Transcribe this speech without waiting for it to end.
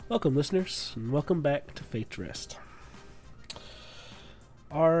Welcome, listeners, and welcome back to Fate's Rest.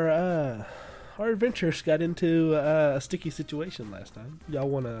 Our adventurers got into a sticky situation last time. Y'all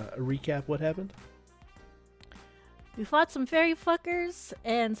want to recap what happened? We fought some fairy fuckers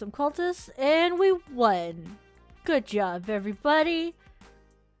and some cultists, and we won. Good job, everybody.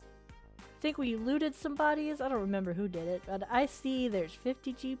 I think we looted some bodies. I don't remember who did it, but I see there's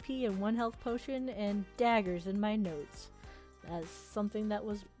 50 GP and 1 health potion and daggers in my notes. That's something that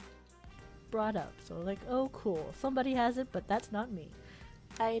was brought up. So like, oh cool, somebody has it, but that's not me.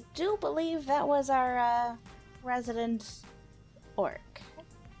 I do believe that was our resident orc.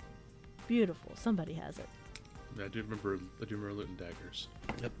 Beautiful, somebody has it. I do remember looting daggers.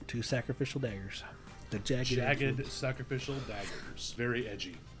 Yep, 2 sacrificial daggers. The jagged sacrificial daggers. Very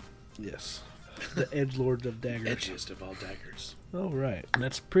edgy. Yes. The edgelord of daggers. Edgiest of all daggers. All right.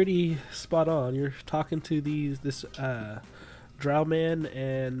 That's pretty spot on. You're talking to this drow man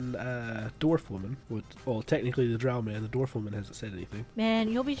and dwarf woman. Well, technically the drow man. The dwarf woman hasn't said anything. Man,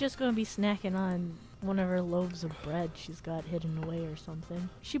 you'll be just gonna be snacking on one of her loaves of bread she's got hidden away or something.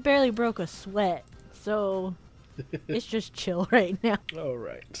 She barely broke a sweat, so it's just chill right now. All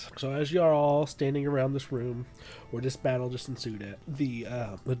right. So as you are all standing around this room where this battle just ensued at, the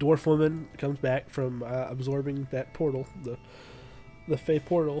dwarf woman comes back from absorbing that portal, the Fey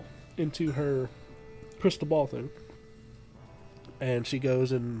portal, into her crystal ball thing, and she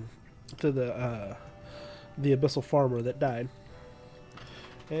goes in to the abyssal farmer that died,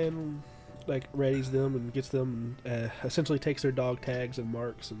 and like readies them and gets them, essentially takes their dog tags and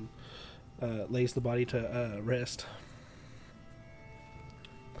marks and lays the body to rest,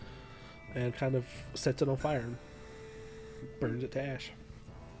 and kind of sets it on fire and burns it to ash.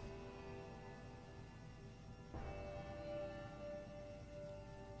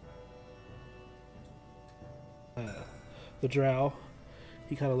 The drow,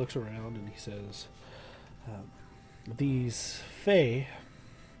 he kind of looks around and he says, these Fae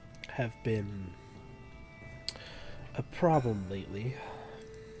have been a problem lately.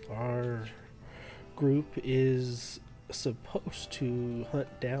 Our group is supposed to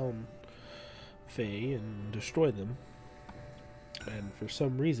hunt down Fae and destroy them, and for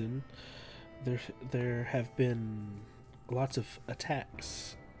some reason there have been lots of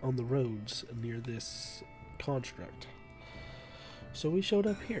attacks on the roads near this construct. So we showed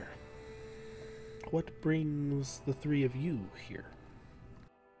up here. What brings the 3 of you here?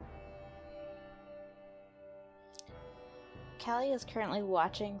 Callie is currently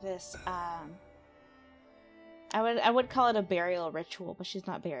watching this, I would call it a burial ritual, but she's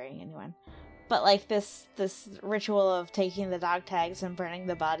not burying anyone. But like this ritual of taking the dog tags and burning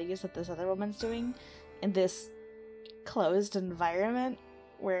the bodies that this other woman's doing in this closed environment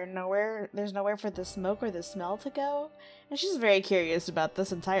where there's nowhere for the smoke or the smell to go. And she's very curious about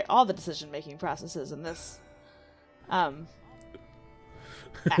this all the decision-making processes in this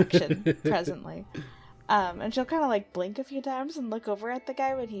action presently. And she'll kind of like blink a few times and look over at the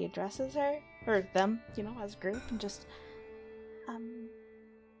guy when he addresses her, or them, as a group, and just,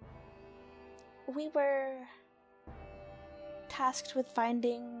 we were tasked with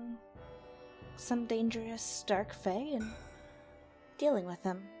finding some dangerous dark fae and dealing with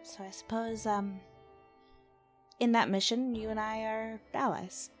them. So I suppose, in that mission, you and I are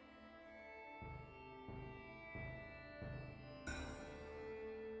allies.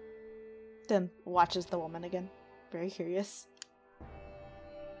 Then watches the woman again. Very curious.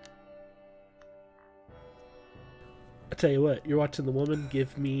 I tell you what, you're watching the woman.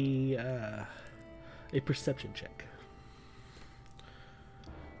 Give me a perception check.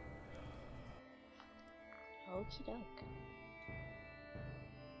 Okie doke.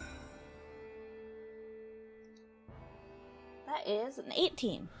 That is an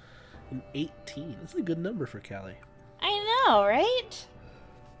 18. An 18. That's a good number for Callie. I know, right?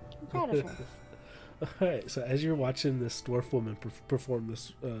 I'm proud of her. Alright, so as you're watching this dwarf woman perform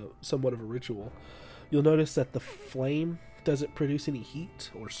this somewhat of a ritual, you'll notice that the flame doesn't produce any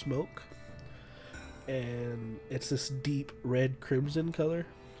heat or smoke, and it's this deep red crimson color,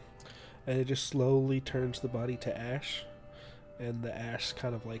 and it just slowly turns the body to ash, and the ash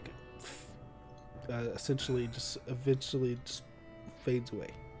kind of like eventually just fades away.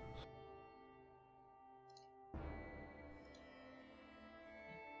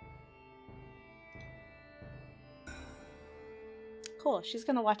 Cool, she's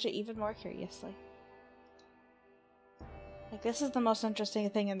gonna watch it even more curiously. Like, this is the most interesting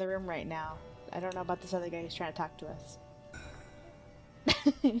thing in the room right now. I don't know about this other guy who's trying to talk to us.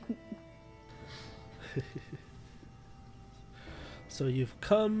 So you've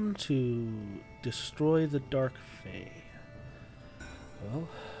come to destroy the Dark Fae. Well,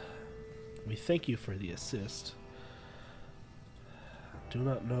 We thank you for the assist. Do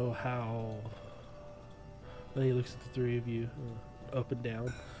not know how. Then he looks at the three of you, up and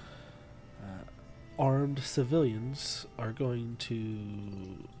down. Armed civilians are going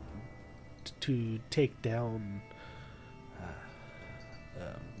to take down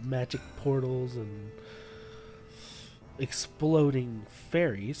magic portals and exploding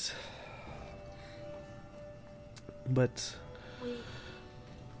fairies. But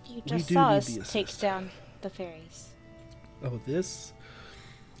You just do saw need us the take assist. down the fairies.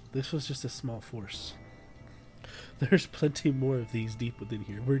 this was just a small force. There's plenty more of these deep within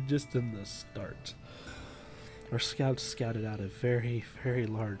here. We're just in the start. Our scouts scouted out a very, very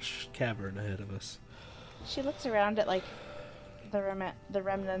large cavern ahead of us. She looks around at like the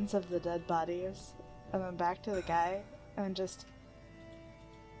remnants of the dead bodies, and then back to the guy, and just.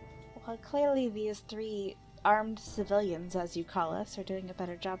 Well, clearly these 3 armed civilians, as you call us, are doing a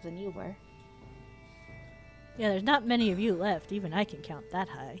better job than you were. Yeah, there's not many of you left. Even I can count that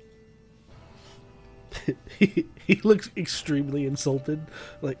high. he looks extremely insulted.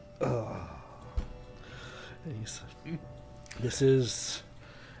 Like, ugh. And he's, this is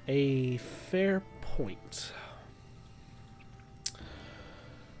a fair point.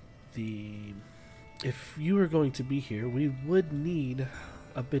 If you were going to be here, we would need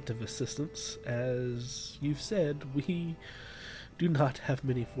a bit of assistance. As you've said, we do not have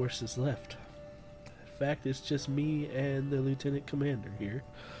many forces left. In fact, it's just me and the lieutenant commander here.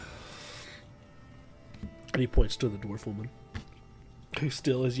 And he points to the dwarf woman, who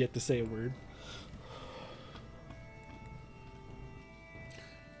still has yet to say a word.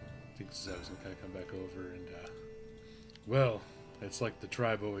 I think Zev's gonna kind of come back over and, well, it's like the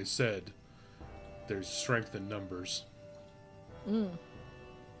tribe always said, there's strength in numbers.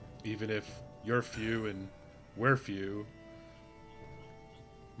 Even if you're few and we're few,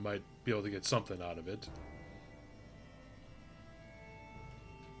 might be able to get something out of it.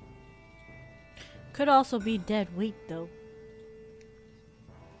 Could also be dead weight, though.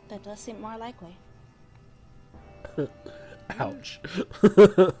 That does seem more likely. Ouch.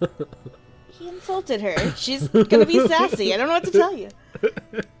 He insulted her. She's gonna be sassy. I don't know what to tell you.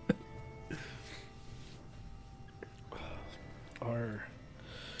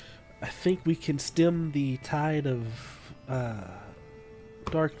 I think we can stem the tide of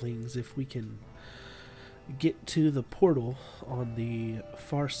darklings if we can get to the portal on the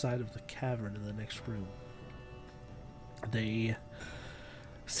far side of the cavern in the next room. They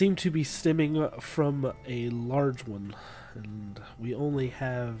seem to be stemming from a large one, and we only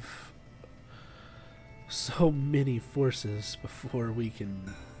have so many forces before we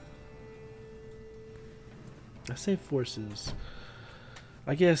can... I say forces.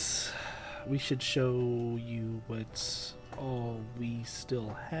 I guess we should show you what's all we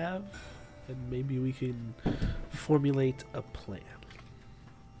still have, and maybe we can formulate a plan.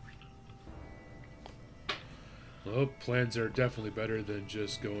 Well, plans are definitely better than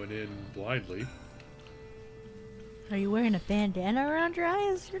just going in blindly. Are you wearing a bandana around your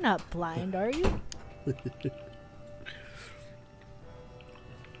eyes? You're not blind, are you?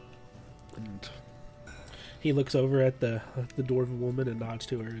 And he looks over at the dwarven woman and nods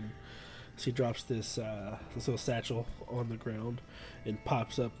to her, and she drops this little satchel on the ground and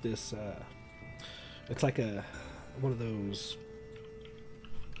pops up this. It's like one of those,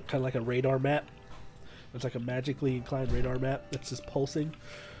 kind of like a radar map. It's like a magically inclined radar map that's just pulsing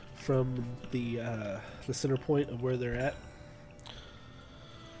from the center point of where they're at,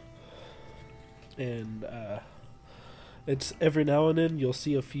 and it's every now and then you'll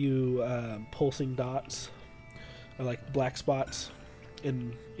see a few pulsing dots, like black spots,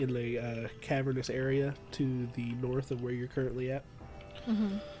 in a cavernous area to the north of where you're currently at.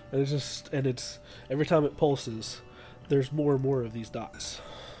 Mm-hmm. And it's every time it pulses, there's more and more of these dots.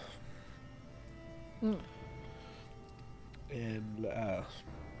 Mm. And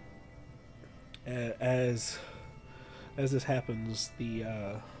as this happens,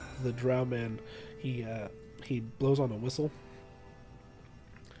 the drow man he blows on a whistle,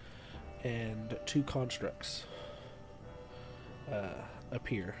 and 2 constructs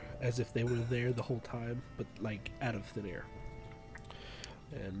appear as if they were there the whole time, but like out of thin air,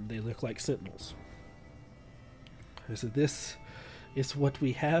 and they look like sentinels. I said, "This is what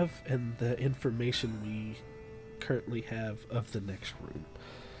we have, and the information we currently have of the next room.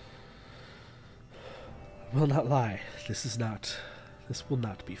 Will not lie. This will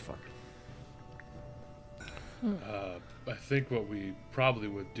not be fun." I think what we probably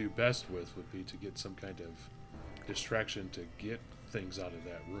would do best with would be to get some kind of distraction to get things out of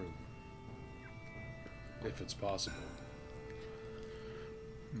that room, if it's possible.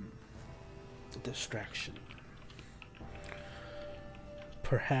 distraction.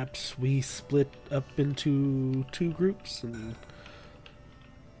 Perhaps we split up into two groups and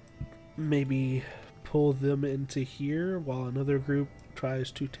maybe pull them into here while another group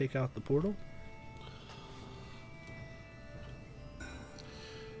tries to take out the portal?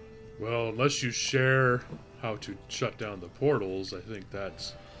 Well, unless you share how to shut down the portals, I think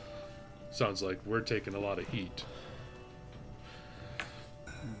that sounds like we're taking a lot of heat.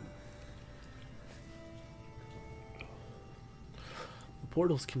 The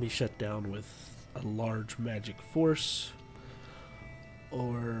portals can be shut down with a large magic force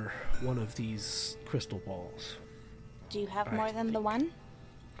or one of these crystal balls. Do you have I more than the think- one?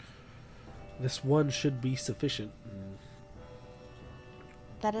 This one should be sufficient.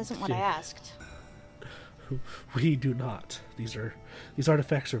 That isn't what I Yeah. asked. We do not. These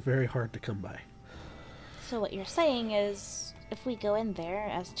artifacts are very hard to come by. So what you're saying is, if we go in there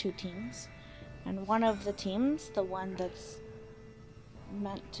as two teams, and one of the teams, the one that's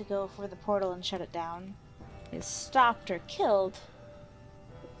meant to go for the portal and shut it down, is stopped or killed,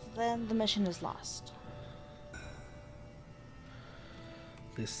 then the mission is lost.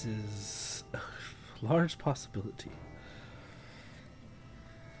 This is a large possibility.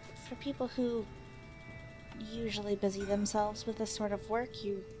 For people who usually busy themselves with this sort of work,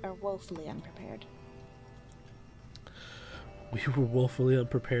 you are woefully unprepared. We were woefully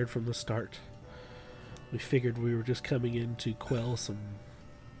unprepared from the start. We figured we were just coming in to quell some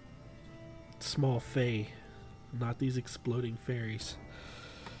small fae, not these exploding fairies.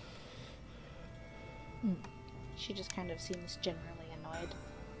 She just kind of seems generally annoyed.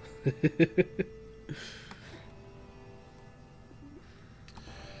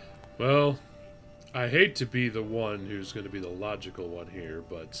 Well, I hate to be the one who's going to be the logical one here,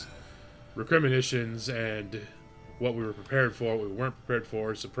 but recriminations and what we were prepared for, what we weren't prepared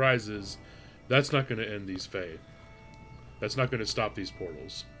for, surprises, that's not going to end these Fae. That's not going to stop these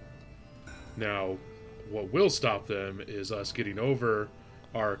portals. Now, what will stop them is us getting over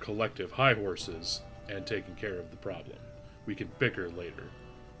our collective high horses and taking care of the problem. We can bicker later.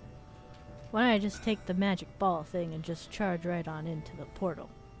 Why don't I just take the magic ball thing and just charge right on into the portal?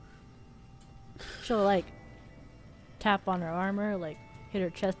 She'll, like, tap on her armor, like, hit her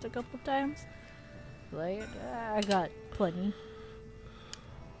chest a couple times. Like, I got plenty.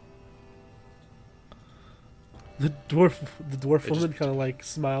 The dwarf It woman just- kind of like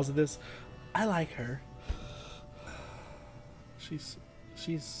smiles at this. I like her.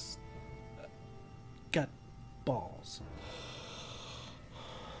 She's got balls.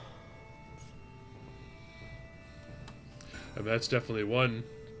 And that's definitely one.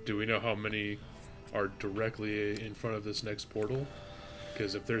 Do we know how many are directly in front of this next portal?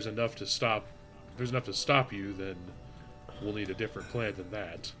 Because if there's enough to stop, you, then we'll need a different plan than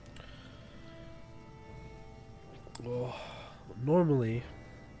that. Well, normally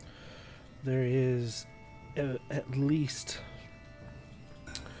there is at least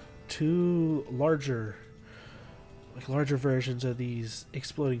two larger versions of these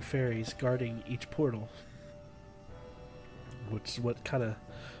exploding fairies guarding each portal. Which is what kind of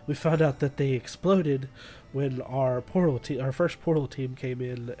we found out that they exploded when our first portal team came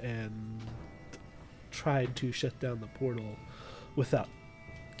in and tried to shut down the portal without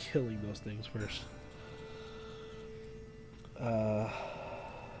killing those things first.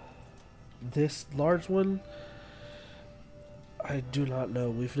 This large one, I do not know.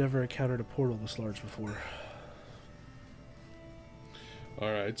 We've never encountered a portal this large before.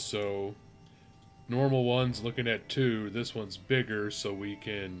 Alright, so normal one's looking at 2. This one's bigger, so we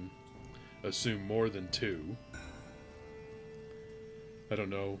can assume more than 2. I don't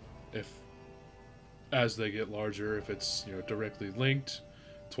know if, as they get larger, if it's directly linked,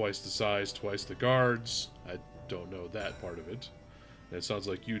 twice the size, twice the guards. I don't know that part of it. And it sounds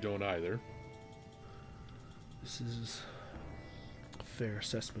like you don't either. This is a fair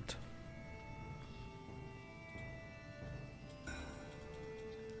assessment.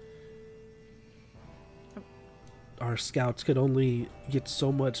 Our scouts could only get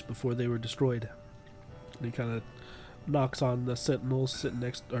so much before they were destroyed. And he kind of knocks on the sentinels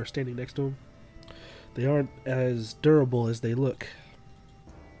standing next to him. They aren't as durable as they look.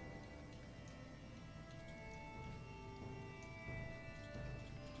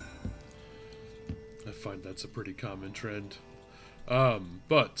 I find that's a pretty common trend.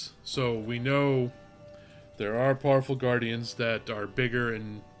 So we know there are powerful guardians that are bigger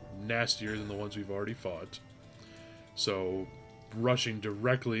and nastier than the ones we've already fought. So rushing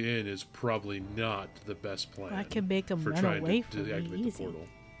directly in is probably not the best plan. I can make them for run trying away to from me deactivate the easy. portal.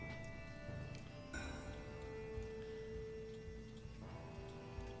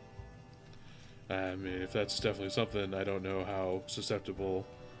 I mean, if that's definitely something, I don't know how susceptible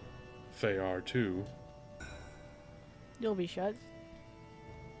Fae are too. You'll be shut.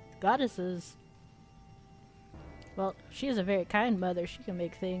 Goddesses. Well, she is a very kind mother. She can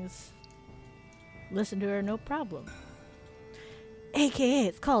make things listen to her no problem. AKA,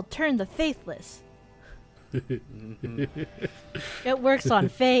 it's called Turn the Faithless. Mhm. It works on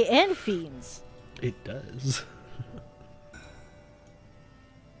Fae and Fiends. It does.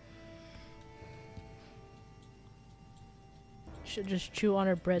 Should just chew on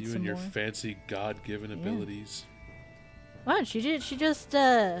her bread You some and your more. fancy God-given abilities. What? She just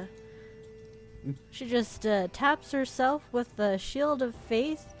taps herself with the Shield of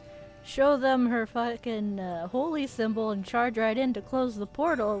Faith, show them her fucking holy symbol, and charge right in to close the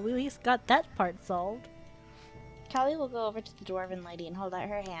portal. We at least got that part solved. Callie will go over to the dwarven lady and hold out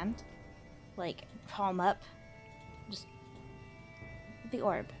her hand, like palm up. Just the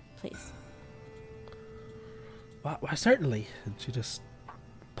orb, please. Why, certainly. And she just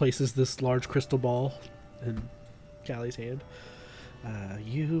places this large crystal ball in Callie's hand.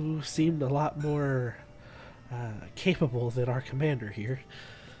 You seemed a lot more capable than our commander here.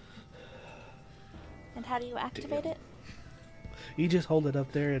 And how do you activate it? You just hold it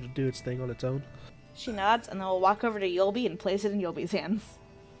up there and it'll do its thing on its own. She nods, and then we'll walk over to Yulby and place it in Yulby's hands.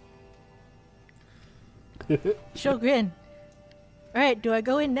 She'll grin. Alright, do I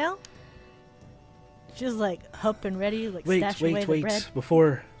go in now? She's like up and ready, like stashing away the bread.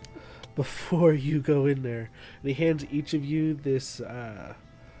 Before you go in there. And he hands each of you this, it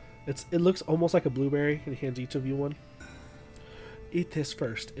looks almost like a blueberry, and he hands each of you one. Eat this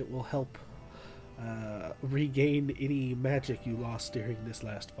first. It will help regain any magic you lost during this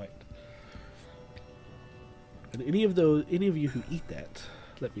last fight. And any of you who eat that,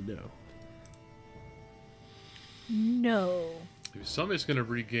 let me know. No. If somebody's gonna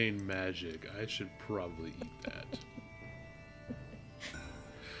regain magic, I should probably eat that.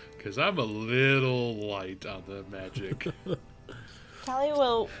 Because I'm a little light on the magic Callie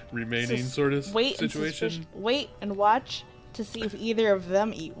will remaining sort of situation. Wait and watch to see if either of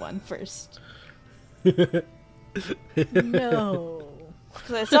them eat one first. No.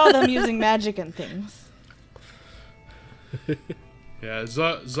 Because I saw them using magic and things. Yeah,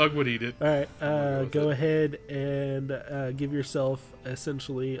 Zug would eat it. All right, go it. ahead and give yourself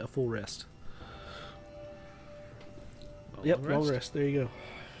essentially a full rest. Long rest. There you go.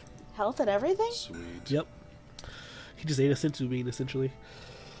 Health and everything? Sweet. Yep. He just ate a senzu bean, essentially.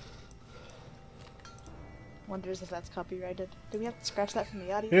 Wonders if that's copyrighted. Do we have to scratch that from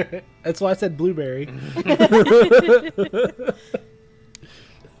the audio? That's why I said blueberry.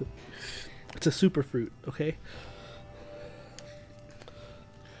 It's a superfruit, okay?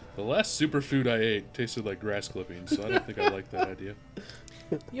 The last superfood I ate tasted like grass clippings, so I don't think I like that idea.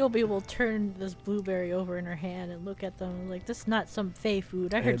 Yulby will turn this blueberry over in her hand and look at them like, this is not some Fae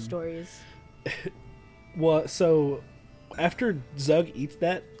food. I heard And- stories. Well, so after Zug eats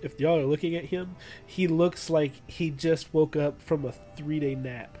that, if y'all are looking at him, he looks like he just woke up from a 3-day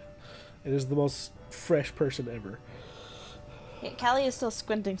nap and is the most fresh person ever. Yeah, Callie is still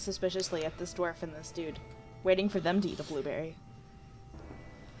squinting suspiciously at this dwarf and this dude, waiting for them to eat a blueberry.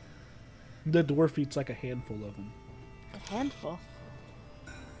 The dwarf eats like a handful of them. A handful.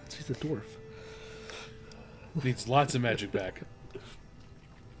 He's a dwarf. Needs lots of magic back.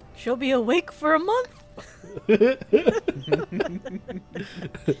 She'll be awake for a month? They're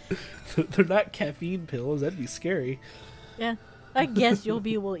not caffeine pills. That'd be scary. Yeah. I guess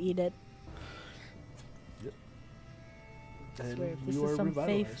Yulby will eat it. I And swear, if this you is are some Fae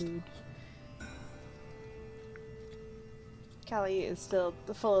revitalized. food. Callie is still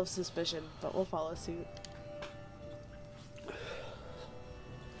full of suspicion, but will follow suit.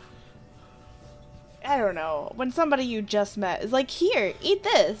 I don't know. When somebody you just met is like, here, eat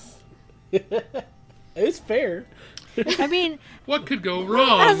this. It's fair. I mean, What could go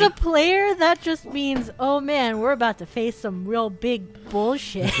wrong? as a player, that just means, oh man, we're about to face some real big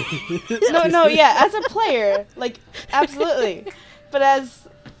bullshit. No, yeah, as a player, like, absolutely. But as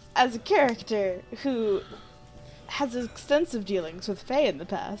a character who has extensive dealings with Fae in the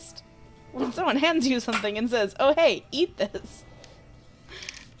past, when someone hands you something and says, oh hey, eat this,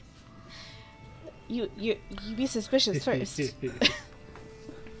 you be suspicious first.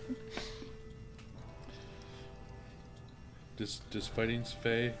 Does fighting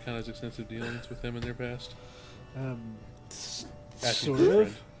Fae kind of extensive dealings with them in their past? Asking Sort for a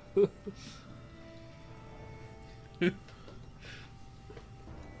of. friend.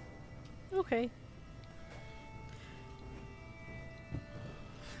 Okay.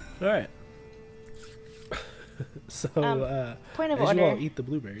 All right. So, Point of as you all order. eat the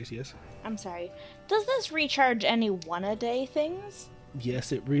blueberries, yes? I'm sorry. Does this recharge any one-a-day things?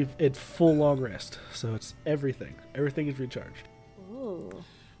 Yes, it's full long rest. So it's everything. Everything is recharged. Ooh.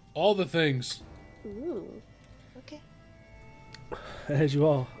 All the things. Ooh. Okay. As you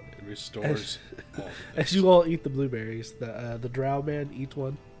all It restores all the As things. you all eat the blueberries, the drow man eats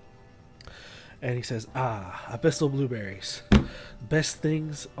one, and he says, abyssal blueberries. Best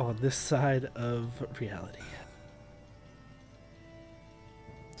things on this side of reality.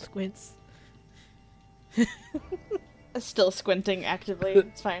 Squints. Still squinting actively.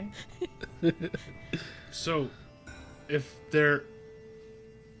 It's fine. So, if they're...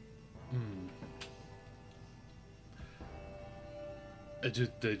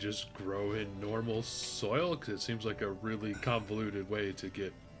 They just grow in normal soil? Because it seems like a really convoluted way to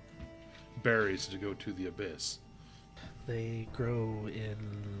get berries to go to the abyss. They grow in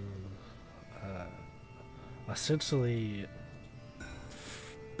essentially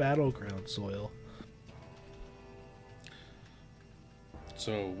battleground soil.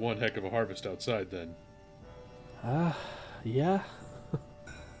 So, one heck of a harvest outside, then. Yeah.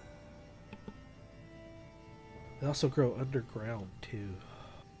 They also grow underground, too.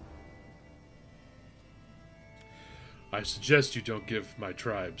 I suggest you don't give my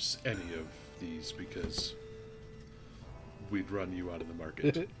tribes any of these, because we'd run you out of the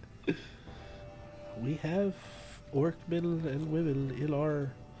market. We have orc men and women in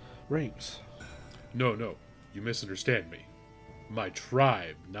our ranks. No, you misunderstand me. My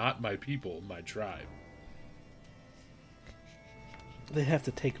tribe, not my people, my tribe. They have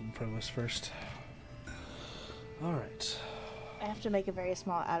to take them from us first. Alright. I have to make a very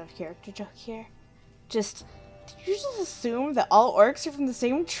small out-of-character joke here. Did you just assume that all orcs are from the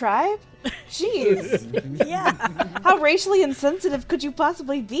same tribe? Jeez. Yeah. How racially insensitive could you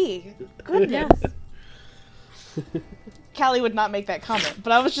possibly be? Goodness. Callie would not make that comment,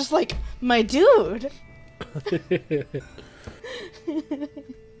 but I was just like, my dude.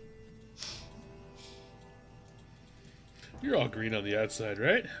 You're all green on the outside,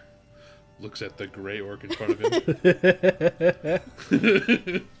 right? Looks at the gray orc in front of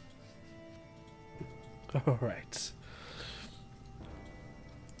him. Alright.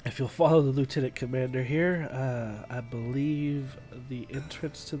 If you'll follow the lieutenant commander here, I believe the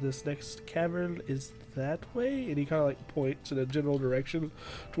entrance to this next cavern is that way, and he kind of like points in a general direction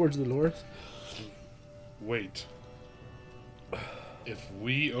towards the north. Wait. If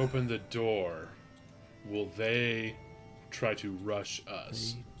we open the door, will they try to rush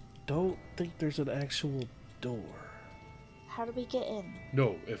us? I don't think there's an actual door. How do we get in?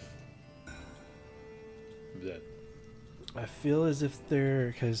 No, if... Then. I feel as if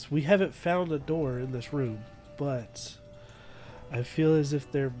because we haven't found a door in this room, but I feel as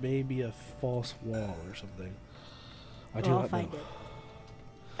if there may be a false wall or something. I do Well, I'll not find know. it.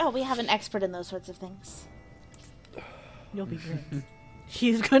 Oh, we have an expert in those sorts of things. You'll be great.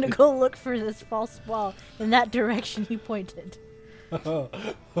 She's gonna go look for this false wall in that direction he pointed.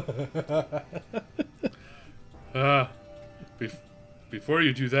 Before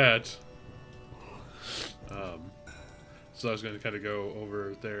you do that... So I was going to kind of go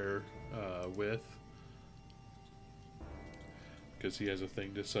over there with... Because he has a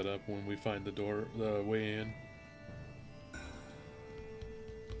thing to set up when we find the door, the way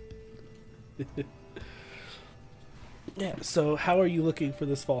in. Yeah. So how are you looking for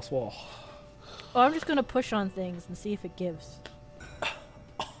this false wall? Oh, I'm just gonna push on things and see if it gives.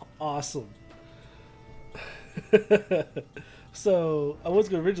 Awesome. So I was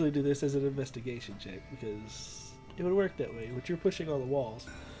going to originally do this as an investigation check because it would work that way. But you're pushing on the walls.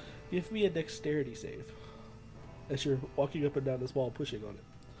 Give me a dexterity save as you're walking up and down this wall, pushing on it.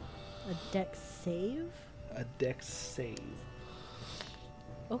 A dex save? A dex save.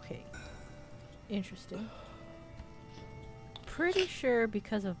 Okay. Interesting. Pretty sure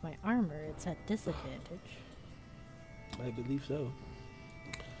because of my armor it's at disadvantage. I believe so.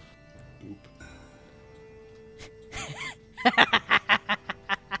 Oop. Oh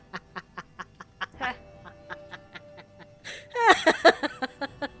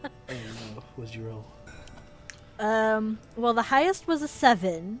no, what'd you roll? Well, the highest was a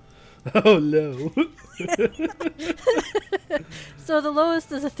 7, Oh no. so the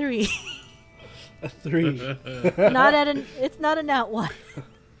lowest is a 3. A 3. It's not a nat 1.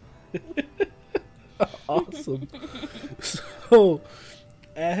 Awesome. So,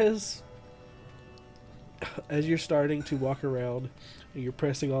 as you're starting to walk around and you're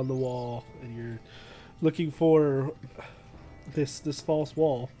pressing on the wall and you're looking for this false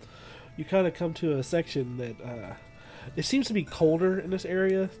wall, you kind of come to a section that it seems to be colder in this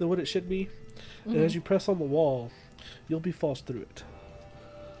area than what it should be. And as you press on the wall, Yulby falls through it.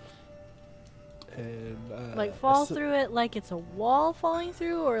 And Like fall through it like it's a wall falling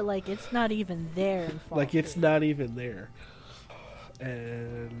through, or like it's not even there and fall like it's through? not even there.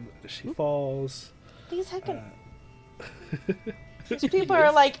 And she falls. These heckin' These people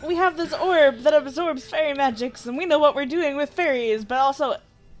are like, we have this orb that absorbs fairy magics, and we know what we're doing with fairies, but also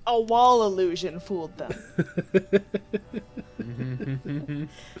a wall illusion fooled them.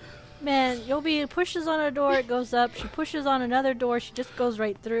 Man, Yobi pushes on a door, it goes up. She pushes on another door, she just goes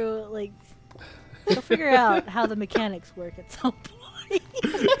right through. Like, she'll figure out how the mechanics work at some point.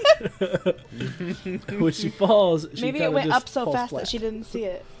 When she falls, she Maybe it kinda went just up so falls fast flat. that she didn't see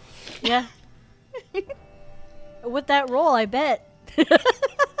it. Yeah. With that roll, I bet.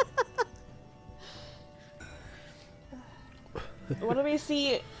 What do we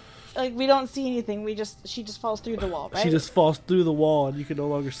see? Like, we don't see anything. She just falls through the wall, right? She just falls through the wall, and you can no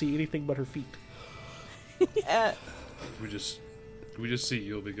longer see anything but her feet. We just see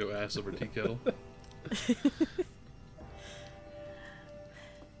Yulby go ass over tea kettle.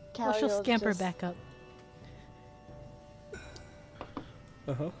 Well, she'll scamper back up.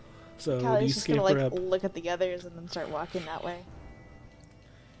 So do you Callie's just gonna scamper like up? look at the others and then start walking that way.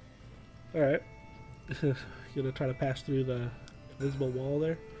 All right. You're gonna try to pass through the invisible wall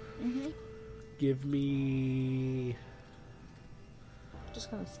there. Mm-hmm. Give me.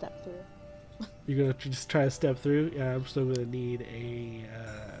 Just gonna step through. You're gonna just try to step through. Yeah, I'm still gonna need a.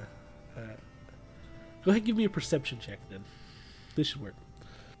 Go ahead, and give me a perception check then. This should work.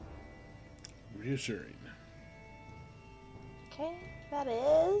 Reassuring. Okay, that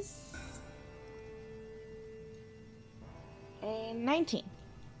is a 19.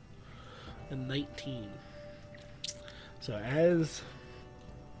 A 19. So as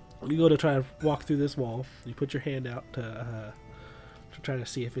you go to try to walk through this wall, you put your hand out to try to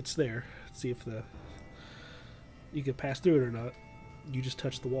see if it's there, see if you can pass through it or not. You just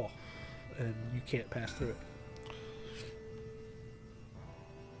touch the wall, and you can't pass through it.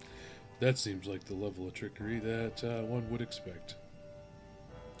 That seems like the level of trickery that one would expect.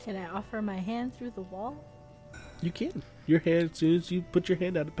 Can I offer my hand through the wall? You can. Your hand, as soon as you put your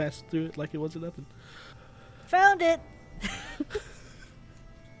hand out, to pass through it like it wasn't nothing. Found it!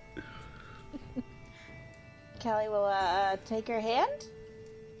 Callie will take her hand.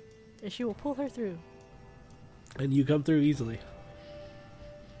 And she will pull her through. And you come through easily.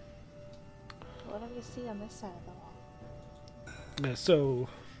 What do we see on this side of the wall? So,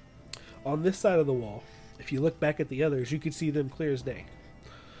 on this side of the wall, if you look back at the others, you can see them clear as day.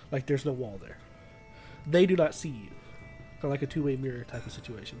 Like there's no wall there. They do not see you. Kind of like a two-way mirror type of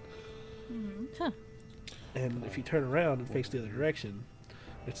situation. Huh. And if you turn around and face the other direction,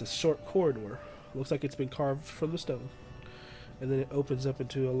 it's a short corridor. Looks like it's been carved from the stone. And then it opens up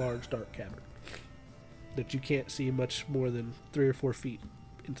into a large dark cavern that you can't see much more than 3 or 4 feet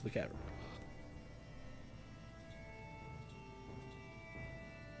into the cavern.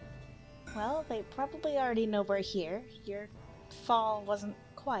 Well, they probably already know we're here. Your fall wasn't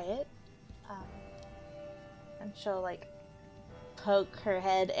quiet. And she'll, like, poke her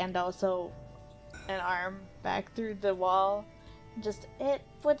head and also an arm back through the wall. It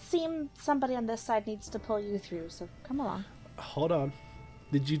would seem somebody on this side needs to pull you through, so come along. Hold on.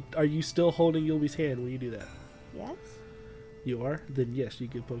 Are you still holding Yulby's hand when you do that? Yes? You are? Then yes, you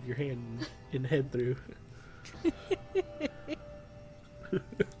can poke your hand and head through.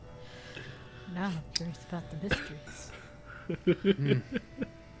 Now I'm curious about the mysteries.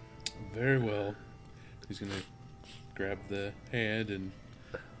 Very well. He's gonna grab the hand and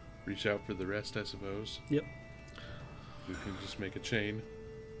reach out for the rest, I suppose. Yep. We can just make a chain.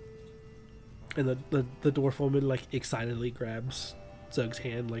 And the dwarf woman like excitedly grabs Zug's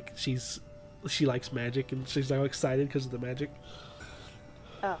hand, like she likes magic and she's like excited because of the magic.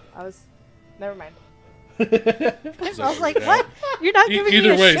 Oh, never mind. I was like, what? You're not giving Either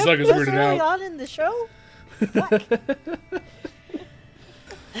me a way, ship Zug is this weirded early out. on in the show? Fuck.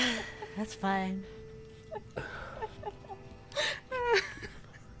 That's fine. I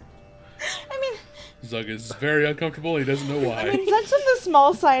mean, Zug is very uncomfortable. He doesn't know why. Zug's on the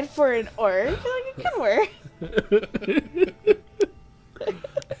small side for an orc. Like, it can work.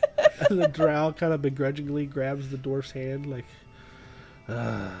 The drow kind of begrudgingly grabs the dwarf's hand, like,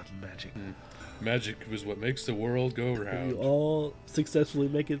 magic. Magic was what makes the world go You round. all successfully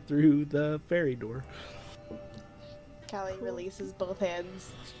make it through the fairy door. Callie releases both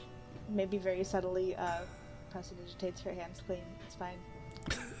hands, maybe very subtly, prestidigitates her hands clean. It's fine.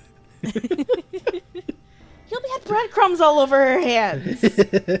 Yulby had breadcrumbs all over her hands.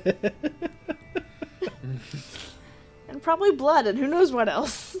 And probably blood and who knows what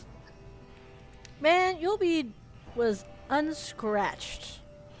else. Man, Yulby was unscratched.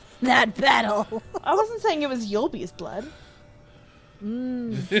 That battle. I wasn't saying it was Yulby's blood.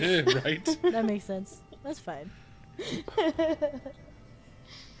 Right? That makes sense. That's fine.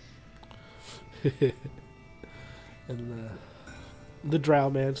 And the drow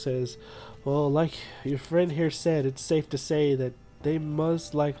man says, well, like your friend here said, it's safe to say that they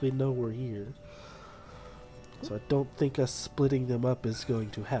most likely know we're here. So I don't think us splitting them up is going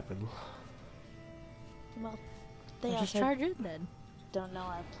to happen. Well, they Well, just also charge in then. don't know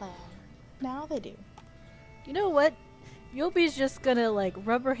our plan. Now they do. You know what? Yulby's just gonna like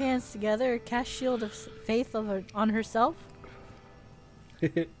rub her hands together, cast Shield of Faith on herself.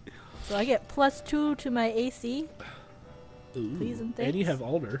 So I get +2 to my AC. Ooh, Please and and you thanks. have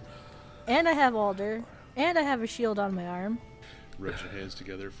Alder. And I have Alder. And I have a shield on my arm. Rub your hands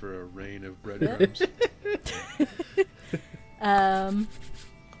together for a rain of breadcrumbs.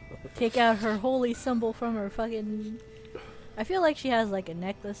 Take out her holy symbol from her fucking... I feel like she has like a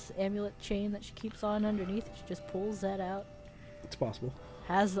necklace amulet chain that she keeps on underneath. She just pulls that out. It's possible.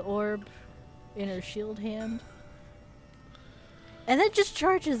 Has the orb in her shield hand. And then just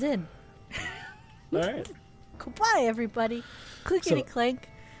charges in. Alright. Goodbye, everybody. Clickety So- clank.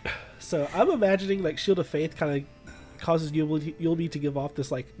 So I'm imagining like Shield of Faith kind of causes Yulby to give off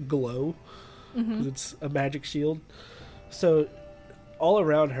this like glow. Because it's a magic shield. So all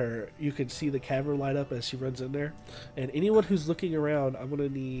around her, you can see the cavern light up as she runs in there. And anyone who's looking around, I'm going to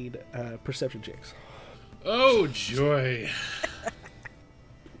need perception checks. Oh, joy.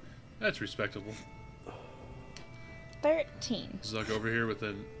 That's respectable. 13. Zuck over here with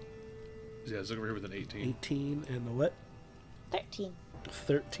an... Yeah, Zuck over here with an 18. 18 and the what? 13.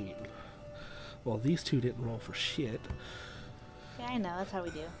 13. Well, these two didn't roll for shit. Yeah, I know. That's how we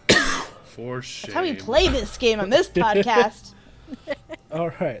do. For shame. That's how we play this game on this podcast.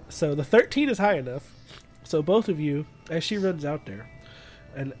 Alright, so the 13 is high enough. So both of you, as she runs out there,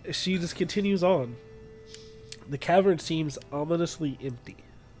 and she just continues on, the cavern seems ominously empty.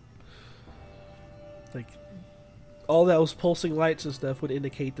 Like, all those pulsing lights and stuff would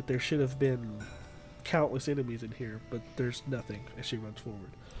indicate that there should have been countless enemies in here, but there's nothing as she runs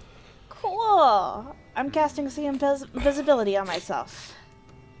forward. Cool. I'm casting See Invisibility on myself.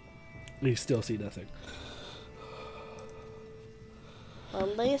 You still see nothing. Well,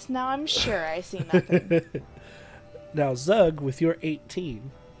 at least now I'm sure I see nothing. Now, Zug, with your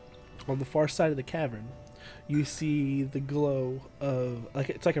 18, on the far side of the cavern, you see the glow of, like,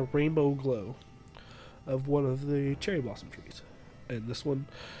 it's like a rainbow glow of one of the cherry blossom trees. And this one,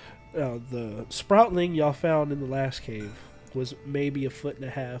 the sproutling y'all found in the last cave was maybe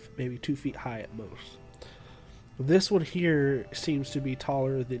 1.5 feet, maybe 2 feet high at most. This one here seems to be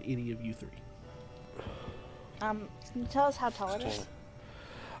taller than any of you three. Can you tell us how tall it is?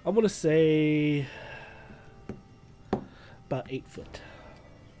 I'm going to say about 8 foot.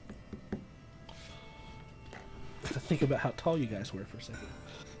 To think about how tall you guys were for a second.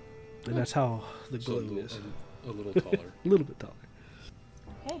 And that's how the So glow is. a little taller. A little bit taller.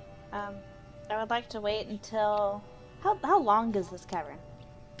 Okay. I would like to wait until... How long is this cavern?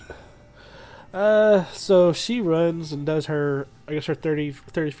 So she runs and does her, I guess her 30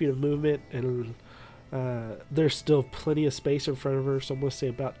 feet of movement, and there's still plenty of space in front of her, so I'm going to say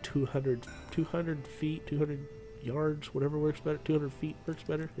about 200 feet, 200 yards, whatever works better. 200 feet works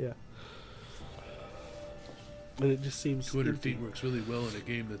better, yeah. And it just seems 200 empty. feet works really well in a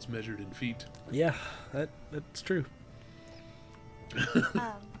game that's measured in feet. Yeah, that's true.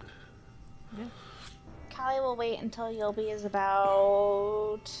 Callie will wait until Yulby is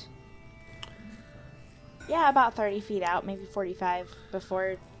about 30 feet out, maybe 45,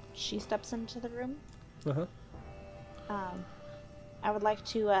 before she steps into the room. Uh-huh. I would like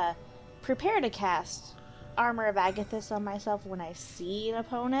to prepare to cast Armor of Agathis on myself when I see an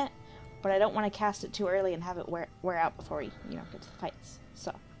opponent, but I don't want to cast it too early and have it wear out before we get to the fights.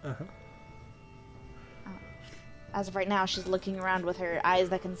 So, Uh-huh. as of right now, she's looking around with her eyes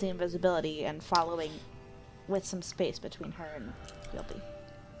that can see invisibility and following with some space between her and Yulby.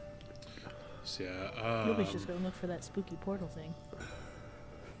 So yeah, Yulby's just gonna look for that spooky portal thing.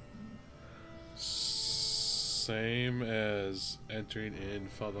 same as entering in,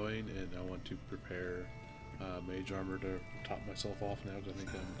 following, and I want to prepare mage armor to top myself off now because I think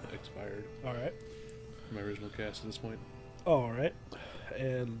I'm expired. All right. My original cast at this point. All right.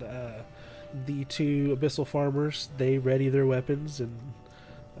 And the two abyssal farmers, they ready their weapons and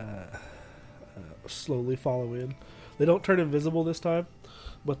slowly follow in. They don't turn invisible this time,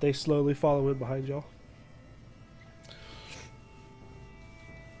 but they slowly follow in behind y'all.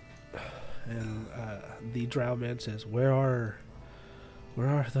 And the drow man says, where are Where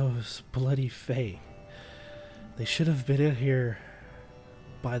are those bloody Fae? They should have been in here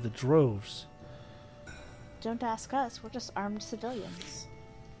by the droves. Don't ask us. We're just armed civilians.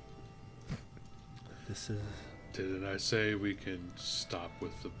 This is... Didn't I say we can stop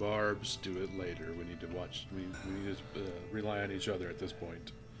with the barbs? Do it later. We need to watch. We need to rely on each other at this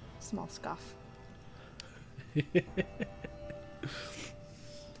point. Small scoff.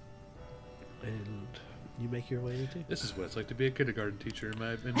 And you make your way into... This is what it's like to be a kindergarten teacher in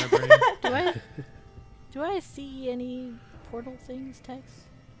my brain. Do I see any portal things, Tex?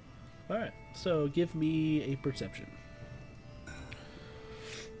 Alright, so give me a perception.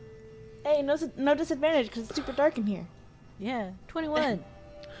 Hey, no disadvantage because it's super dark in here. Yeah, 21.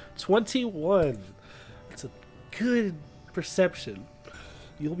 21. It's a good perception.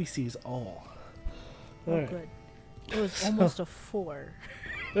 Yulby sees all. Oh, Alright. good. It was almost a 4.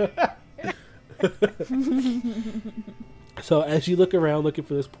 So as you look around looking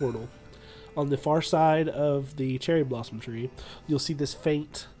for this portal, on the far side of the cherry blossom tree, you'll see this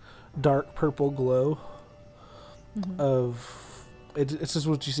faint, dark purple glow of... It's just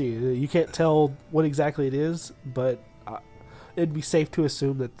what you see. You can't tell what exactly it is, but it'd be safe to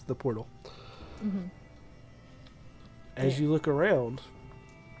assume that's the portal. As you look around,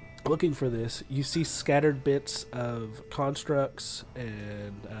 looking for this, you see scattered bits of constructs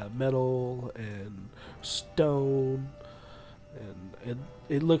and metal and stone, and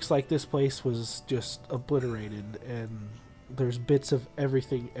it looks like this place was just obliterated, and there's bits of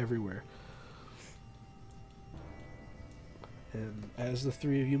everything everywhere. And as the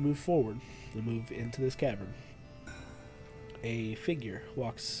three of you move forward, you move into this cavern. A figure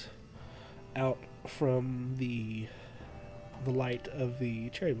walks out from the light of the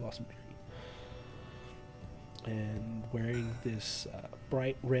cherry blossom tree, and wearing this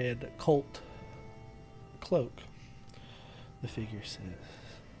bright red cult cloak. The figure says,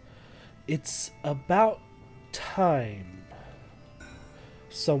 "It's about time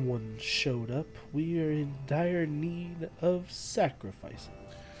someone showed up. We are in dire need of sacrifices."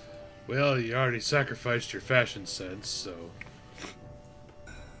 Well, you already sacrificed your fashion sense, so...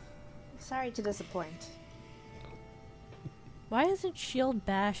 Sorry to disappoint. Why isn't Shield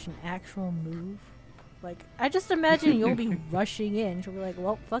Bash an actual move? Like, I just imagine you'll be rushing in. She'll be like,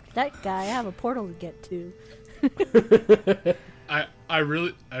 well, fuck that guy. I have a portal to get to. I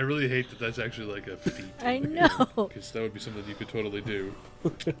really hate that that's actually like a feat. I know. Because that would be something you could totally do.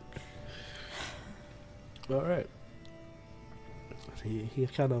 All right. He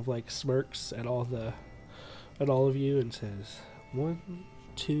kind of like smirks at all of you and says, 1,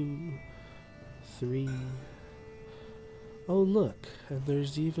 2, 3. Oh look, and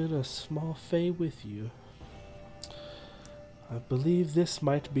there's even a small Fae with you. I believe this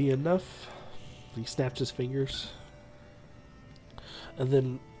might be enough." He snaps his fingers, and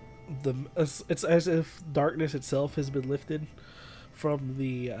then it's as if darkness itself has been lifted from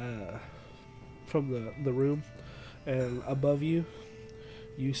the room, and above you,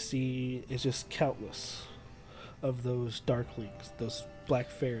 you see it's just countless of those darklings, those black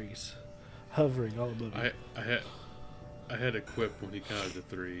fairies, hovering all above you. I had a quip when he counted to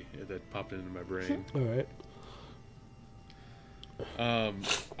 3 that popped into my brain. All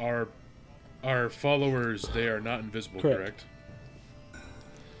right. Our followers, they are not invisible, correct?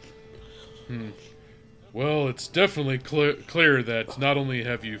 Well, it's definitely clear that not only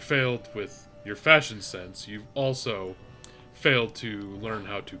have you failed with your fashion sense, you've also failed to learn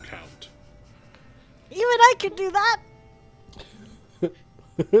how to count. Even I can do that!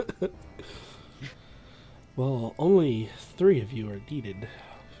 Well, only 3 of you are needed.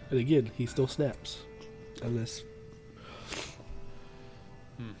 And again, he still snaps. Unless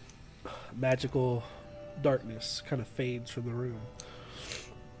magical darkness kind of fades from the room.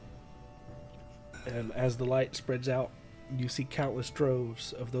 And as the light spreads out, you see countless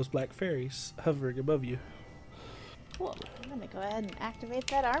droves of those black fairies hovering above you. Cool. I'm gonna go ahead and activate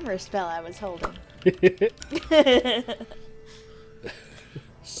that armor spell I was holding.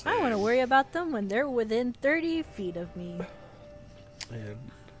 I want to worry about them when they're within 30 feet of me.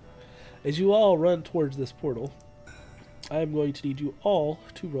 And as you all run towards this portal, I am going to need you all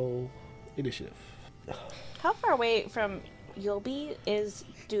to roll initiative. How far away from Yulby is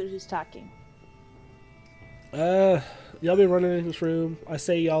dude who's talking? Y'all be running in this room. I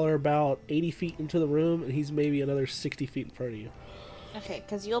say y'all are about 80 feet into the room, and he's maybe another 60 feet in front of you. Okay,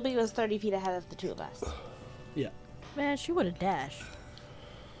 because Yulby was 30 feet ahead of the two of us. Yeah. Man, she would have dashed.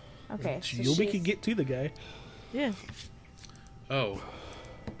 Okay, so Yulby can get to the guy. Yeah. Oh.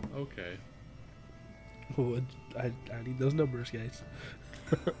 Okay. Oh, I need those numbers, guys.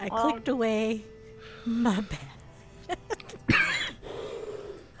 I clicked away. My bad.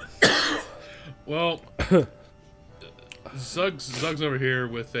 Well, Zug's over here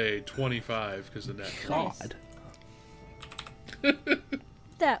with a 25 because of that. God.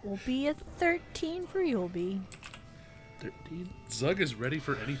 That will be a 13 for Yulby. 13. Zug is ready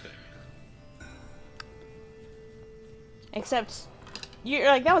for anything. Except, you're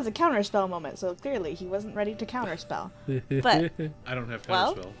like, that was a counterspell moment, so clearly he wasn't ready to counterspell. But, I don't have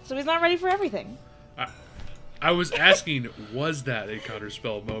well, counterspell. so he's not ready for everything. I was asking, was that a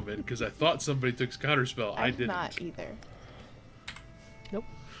counterspell moment? Because I thought somebody took counterspell. I didn't. Not either. Nope.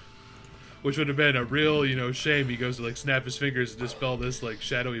 Which would have been a real, shame. He goes to like snap his fingers and dispel this like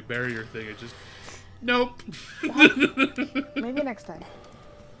shadowy barrier thing. It just, nope. Maybe next time.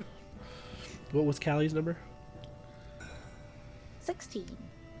 What was Callie's number? 16.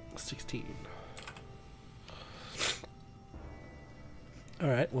 16.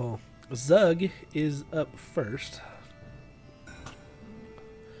 Alright, well, Zug is up first.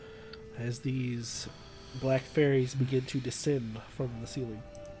 As these black fairies begin to descend from the ceiling.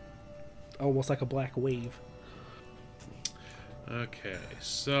 Almost like a black wave. Okay,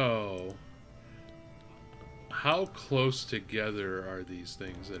 so how close together are these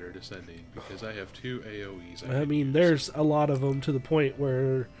things that are descending? Because I have 2 AoEs. I mean, there's a lot of them to the point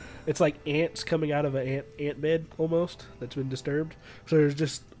where it's like ants coming out of an ant bed almost that's been disturbed. So there's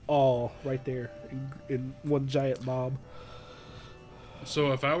just all right there in one giant mob.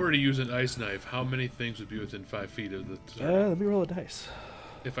 So if I were to use an ice knife, how many things would be within 5 feet of the Let me roll a dice.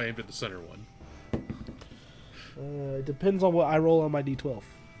 if I aimed at the center one? It depends on what I roll on my d12.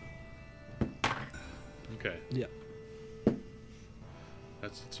 Okay, Yeah.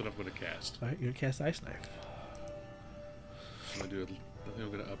 that's what I'm going to cast. All right, you're gonna cast Ice Knife. I'm going to do it. I think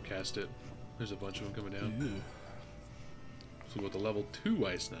I'm going to upcast it. There's a bunch of them coming down. So with the level 2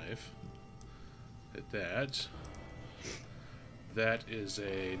 ice knife, hit that. That is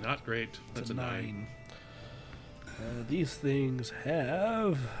a not great. That's a 9. These things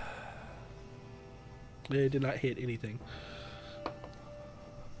have. They did not hit anything.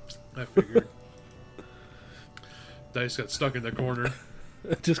 I figured. Dice got stuck in the corner.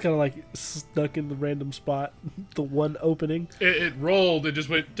 Just kind of like stuck in the random spot, the one opening. It rolled. It just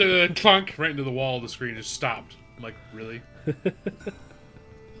went clunk right into the wall. The screen just stopped. I'm like, really?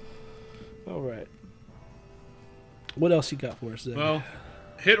 All right. What else you got for us then? Well,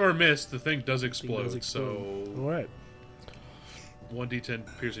 hit or miss, the thing does Thing explode. does explode. So All right. 1d10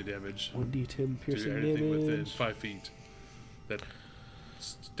 piercing damage. 1d10 Do piercing anything within damage. 5 feet. That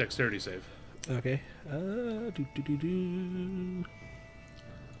dexterity save. Okay.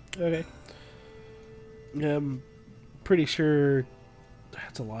 Okay. I'm pretty sure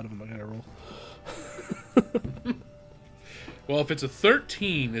that's a lot of them I gotta roll. Well, if it's a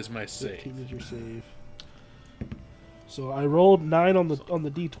 13 is my save. 15 is your save. So I rolled 9 on the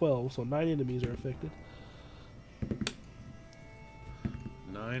d12, so 9 enemies are affected.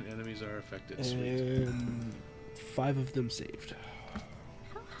 9 enemies are affected. Sweet. And 5 of them saved.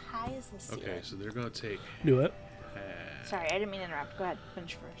 How high is the ceiling? Okay, so they're going to take Do it. half. Sorry, I didn't mean to interrupt. Go ahead,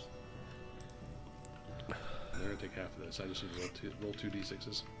 finish first. They're going to take half of this. I just need to roll 2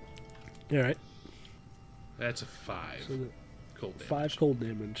 d6s. Alright. That's a 5. So Cold damage. 5 cold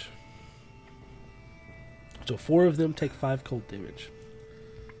damage. So 4 of them take 5 cold damage.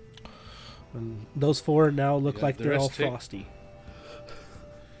 And those 4 now look Yeah, like the they're all rest take- frosty.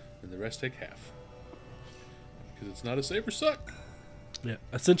 And the rest take half. Because it's not a save or suck. Yeah.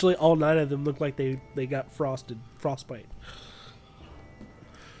 Essentially all 9 of them look like they got frostbite.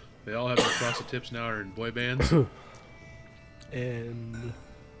 They all have their frosted tips now are in boy bands. And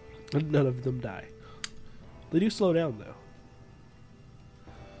none of them die. They do slow down though.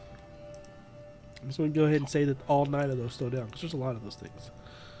 I'm just going to go ahead and say that all 9 of those slow down because there's a lot of those things.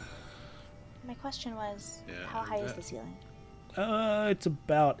 My question was, Yeah, I how heard high is that. the ceiling? It's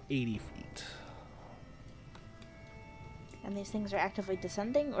about 80 feet. And these things are actively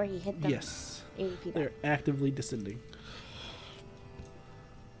descending, or you hit them Yes, 80 feet they're up? actively descending.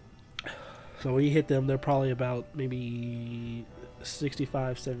 So when you hit them, they're probably about maybe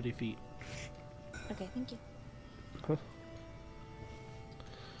 65, 70 feet. Okay, thank you.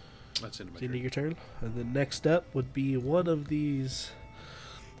 That's into my It's the end of turn. your turn. And the next up would be one of these.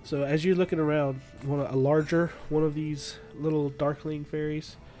 So as you're looking around, a larger one of these little darkling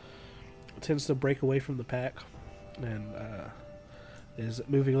fairies tends to break away from the pack and is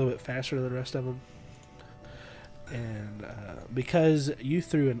moving a little bit faster than the rest of them. And because you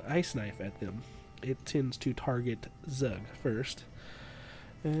threw an ice knife at them, it tends to target Zug first.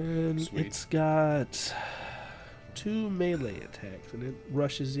 And Sweet. it's got 2 melee attacks, and it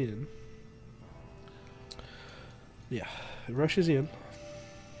rushes in. Yeah, it rushes in.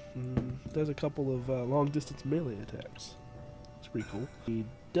 Does a couple of long distance melee attacks. It's pretty cool. He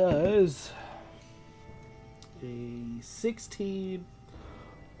does a 16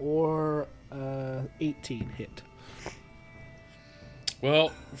 or 18 hit. Well,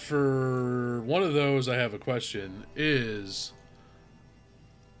 for one of those, I have a question.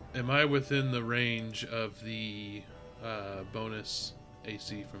 Am I within the range of the bonus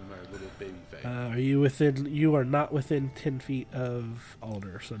AC from our little baby Fae? Are you within? You are not within 10 feet of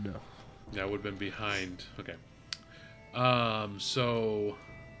Alder, so no. Yeah, I would have been behind. Okay. So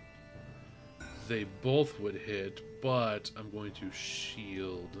they both would hit, but I'm going to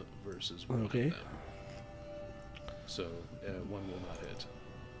shield versus one Okay. of them. So one will not hit.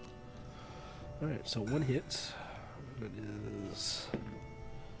 Alright, so one hits. That is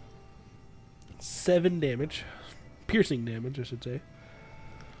 7 damage. Piercing damage, I should say.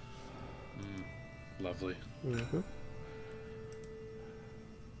 Lovely. Uh-huh.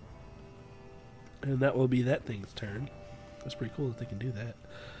 And that will be that thing's turn. That's pretty cool that they can do that.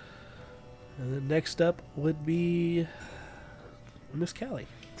 And then next up would be Miss Callie.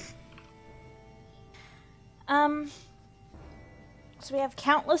 So we have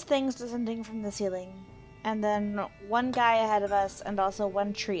countless things descending from the ceiling, and then one guy ahead of us, and also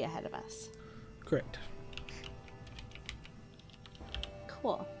one tree ahead of us. Correct.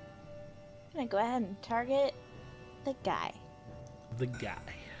 Cool. I'm gonna go ahead and target the guy. The guy.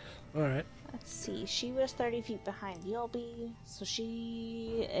 Alright. Let's see, she was 30 feet behind Yulby, so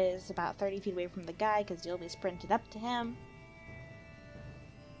she is about 30 feet away from the guy because Yulby sprinted up to him.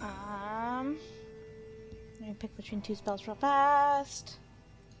 I'm gonna pick between 2 spells real fast.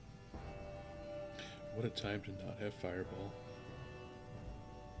 What a time to not have Fireball.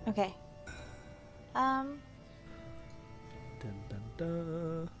 Okay. Dun, dun,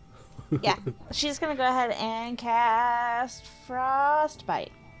 dun. Yeah, she's gonna go ahead and cast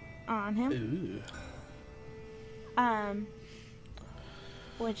Frostbite on him. Ooh.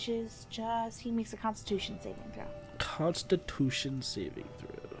 Which is just, he makes a Constitution saving throw. Constitution saving throw.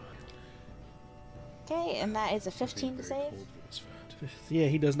 Okay, and that is a 15 to Very save. cold when it's fat. Yeah,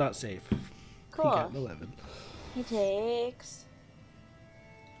 he does not save. He got an Cool. 11. He takes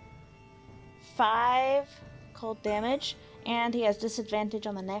 5 cold damage, and he has disadvantage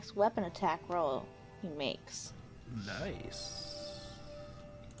on the next weapon attack roll he makes. Nice.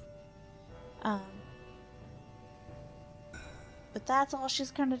 But that's all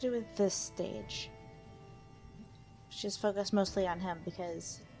she's gonna do at this stage. She's focused mostly on him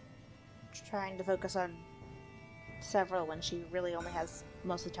because trying to focus on several when she really only has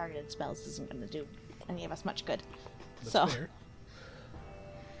mostly targeted spells isn't gonna do any of us much good. That's so fair.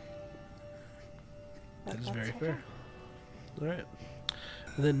 That is that's very her fair. Alright.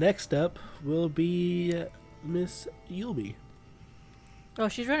 And then next up will be Miss Yulby. Oh,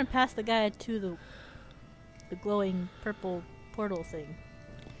 she's running past the guy to the glowing purple portal thing.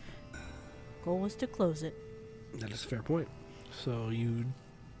 Goal was to close it. That is a fair point. So you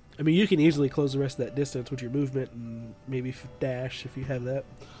can easily close the rest of that distance with your movement and maybe dash if you have that.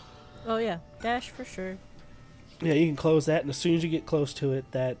 Oh yeah, dash for sure. Yeah, you can close that, and as soon as you get close to it,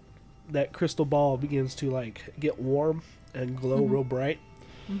 that crystal ball begins to like get warm and glow real bright.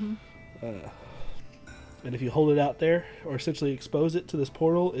 Mm-hmm. And if you hold it out there, or essentially expose it to this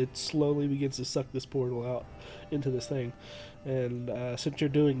portal, it slowly begins to suck this portal out into this thing. And since you're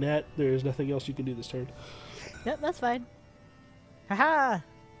doing that, there's nothing else you can do this turn. Yep, that's fine. Haha!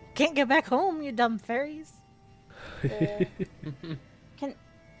 Can't get back home, you dumb fairies. Can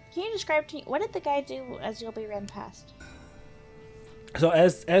you describe to me, what did the guy do as Yulby ran past? So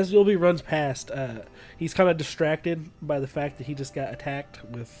as Yulby runs past, he's kind of distracted by the fact that he just got attacked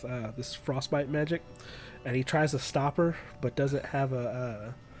with this frostbite magic, and he tries to stop her, but doesn't have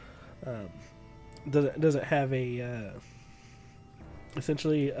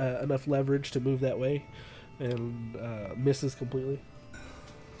essentially enough leverage to move that way, and misses completely.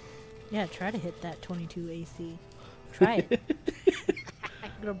 Yeah, try to hit that 22 AC. Try it. I'm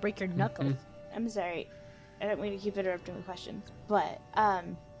gonna break your knuckles. I'm sorry. I don't mean to keep interrupting with questions, but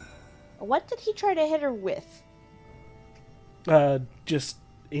what did he try to hit her with?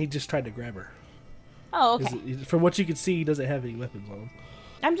 He just tried to grab her. Oh, okay. From what you can see, he doesn't have any weapons on him.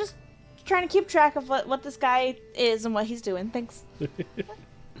 I'm just trying to keep track of what this guy is and what he's doing. Thanks.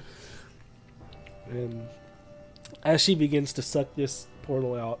 And as she begins to suck this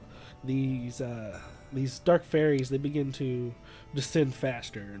portal out, these dark fairies, they begin to descend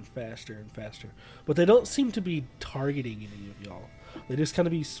faster and faster and faster. But they don't seem to be targeting any of y'all. They just kind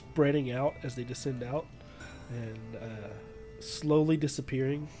of be spreading out as they descend out and slowly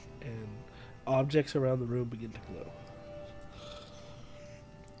disappearing, and objects around the room begin to glow.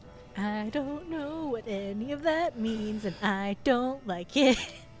 I don't know what any of that means, and I don't like it.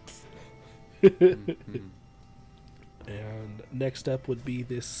 Mhm. And next up would be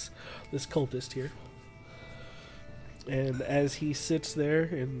this cultist here. And as he sits there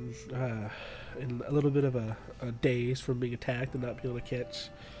in a little bit of a daze from being attacked and not being able to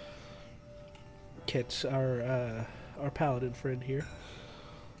catch our paladin friend here,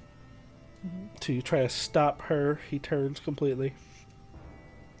 to try to stop her, he turns completely,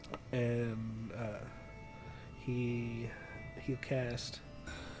 and he'll cast.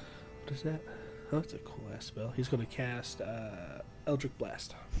 What is that? Oh, that's a cool ass spell. He's going to cast Eldritch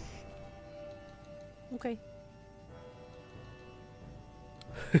Blast. Okay.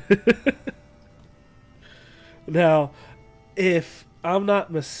 Now, if I'm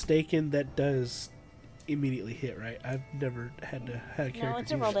not mistaken, that does immediately hit, right? I've never had a character. No,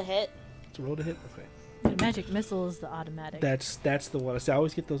 it's a use roll it. to hit. It's a roll to hit. Okay, The magic missile is the automatic. that's the one. I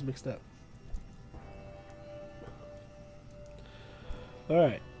always get those mixed up. All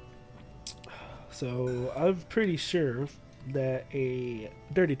right. So I'm pretty sure that a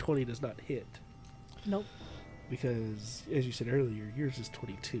dirty 20 does not hit Nope. because, as you said earlier, yours is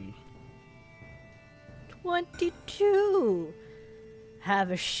 22. 22.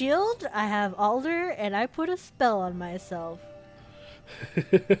 Have a shield, I have Alder, and I put a spell on myself.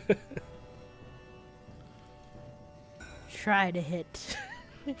 Try to hit.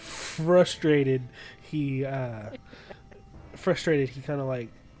 Frustrated, he kind of like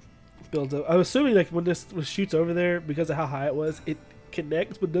builds up. I'm assuming like when this shoots over there, because of how high it was, it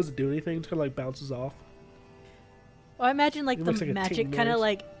connects but doesn't do anything. It kind of like bounces off. Well, I imagine like It the makes, like, a magic ting kind of noise.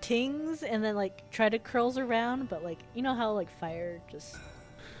 like tings and then like try to curls around, but like you know how like fire just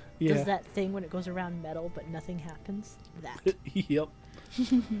Yeah. does that thing when it goes around metal but nothing happens? That. Yep.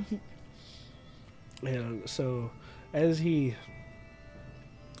 And so, as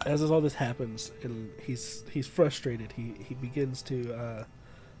all this happens, and he's frustrated, he begins to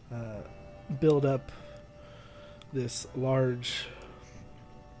build up this large.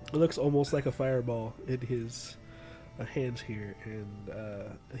 It looks almost like a fireball in his hands here, and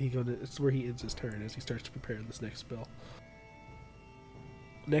it's where he ends his turn as he starts to prepare this next spell.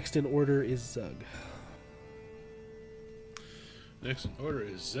 Next in order is Zug. Next in order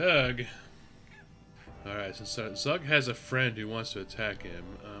is Zug. Alright, since Zug has a friend who wants to attack him,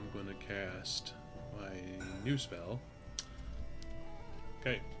 I'm going to cast my new spell.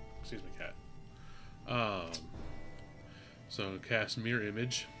 Okay, excuse me, cat. So I'm going to cast Mirror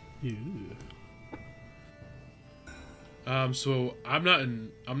Image. So I'm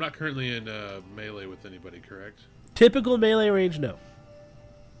not currently in melee with anybody, correct? Typical melee range, no.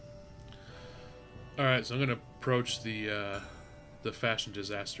 Alright, so I'm going to approach the fashion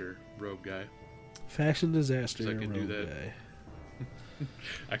disaster rogue guy. Fashion disaster. So I can do rogue that. guy.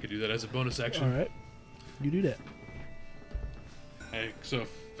 I could do that as a bonus action. All right, you do that. So if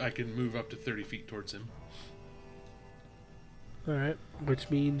I can move up to 30 feet towards him. All right, which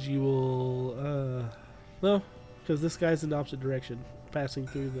means you will, well, because this guy's in the opposite direction, passing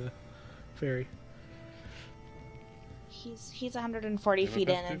through the ferry. He's 140 Am I feet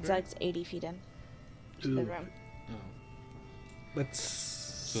in, past and the Zug's 80 feet in. To the Ooh, room.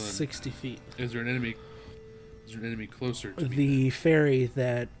 that's then- 60 feet. Is there an enemy closer to me? The ferry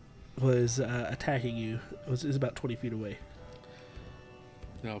that was attacking you is about 20 feet away.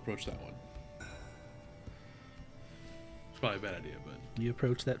 Then I'll approach that one. It's probably a bad idea, but You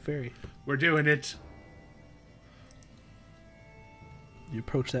approach that ferry. we're doing it. You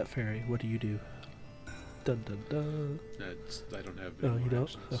approach that ferry. What do you do? Dun dun dun. I don't have. Oh, any you more don't?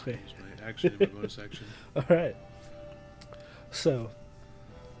 actions. Okay. Use my action and my bonus action. All right. So,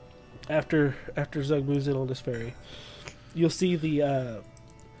 after Zug moves in on this ferry, you'll see the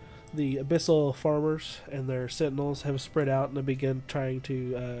abyssal farmers and their sentinels have spread out and they begin trying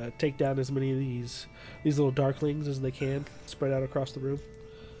to take down as many of these little darklings as they can, spread out across the room.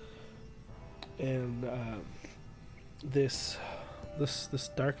 And this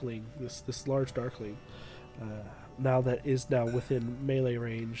darkling, this large darkling, now that is now within melee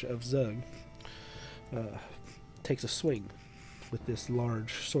range of Zug, takes a swing with this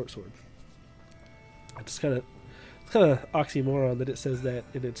large short sword. It's kind of oxymoron that it says that,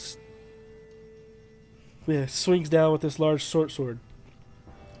 and it's swings down with this large short sword.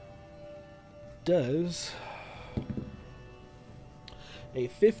 Does a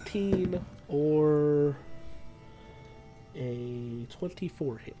 15 or a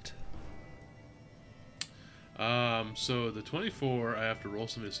 24 hit? So the 24, I have to roll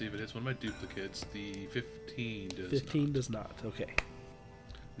something to see if it hits one of my duplicates. The 15 does 15 not. does not. Okay.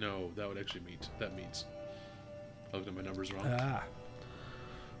 No, that would actually meet. That meets. I looked at my numbers wrong. Ah.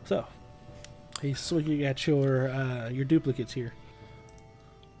 So, he's swinging at your duplicates here.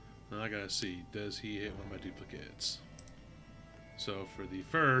 Now I gotta see, does he hit one of my duplicates? So for the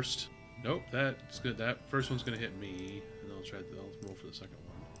first, nope, that's good. That first one's gonna hit me, and I'll roll for the second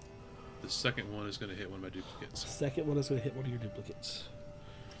one. The second one is gonna hit one of my duplicates. Second one is going to hit one of your duplicates.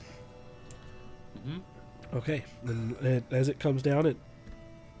 Mm-hmm. Okay, then as it comes down, it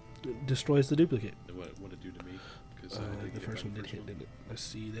destroys the duplicate. And what it do to me? Because The first one did hit, didn't it? Let's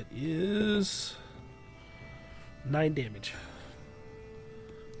see, that is 9 damage.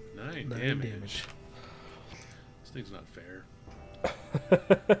 9 9 damage. This thing's not fair.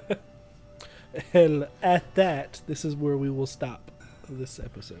 And at that, this is where we will stop this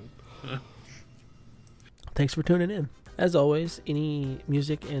episode. Thanks for tuning in. As always, any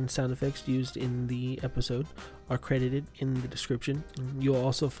music and sound effects used in the episode are credited in the description. You'll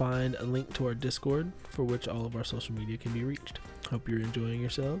also find a link to our Discord, for which all of our social media can be reached. Hope you're enjoying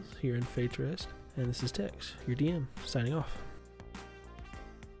yourselves here in Fate's Rest. And this is Tex, your DM, signing off.